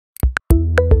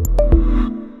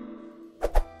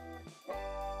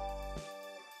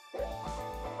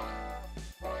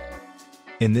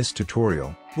In this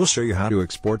tutorial, we'll show you how to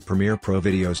export Premiere Pro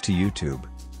videos to YouTube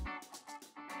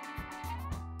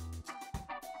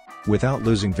without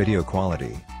losing video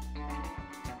quality.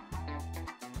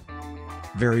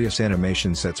 Various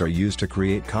animation sets are used to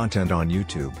create content on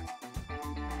YouTube.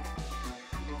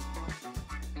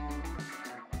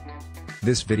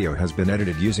 This video has been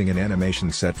edited using an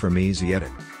animation set from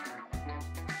EasyEdit.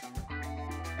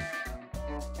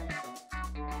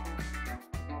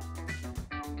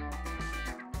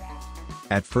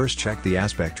 At first, check the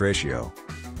aspect ratio.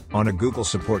 On a Google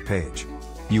support page,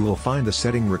 you will find the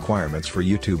setting requirements for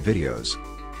YouTube videos.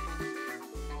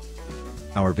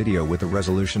 Our video with a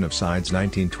resolution of sides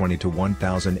 1920 to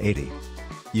 1080.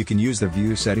 You can use the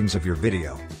view settings of your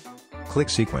video. Click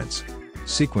Sequence.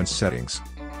 Sequence Settings.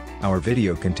 Our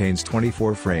video contains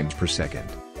 24 frames per second.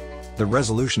 The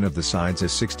resolution of the sides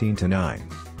is 16:9.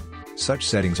 Such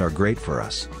settings are great for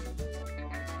us.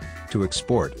 To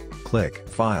export, click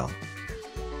File,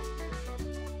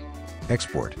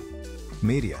 Export,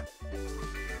 Media.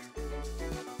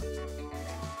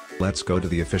 Let's go to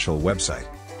the official website.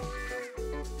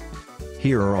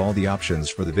 Here are all the options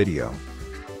for the video: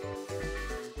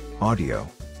 audio,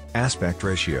 aspect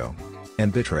ratio,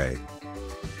 and bitrate.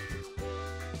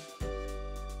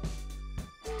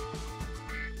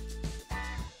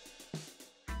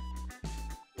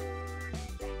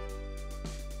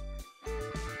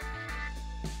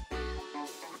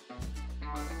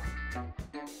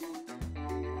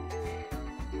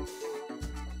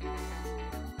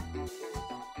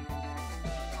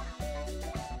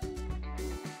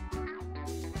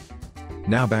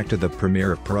 Now back to the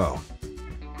Premiere Pro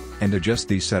and adjust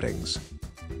these settings.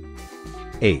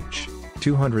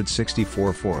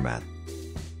 H.264 format.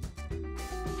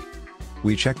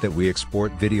 We check that we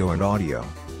export video and audio.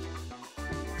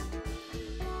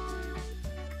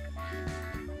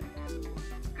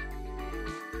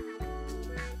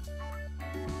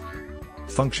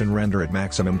 Function render at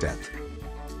maximum depth.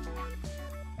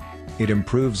 It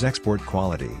improves export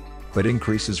quality, but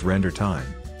increases render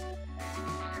time.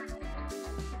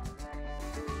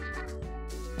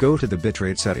 Go to the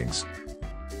bitrate settings.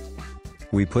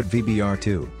 We put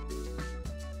VBR2.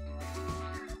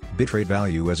 Bitrate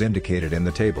value as indicated in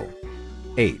the table.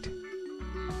 8.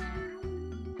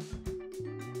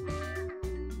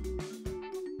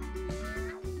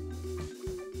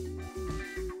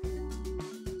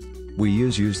 We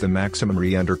use the maximum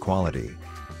render quality.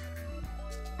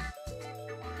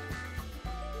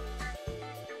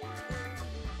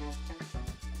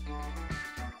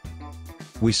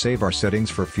 We save our settings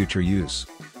for future use.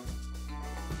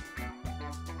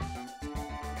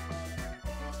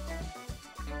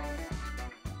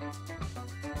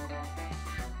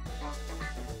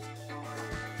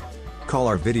 Call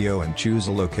our video and choose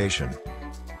a location.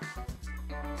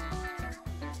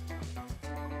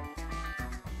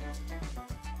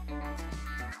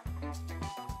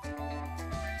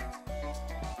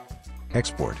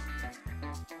 Export.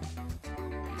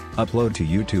 Upload to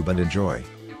YouTube and enjoy.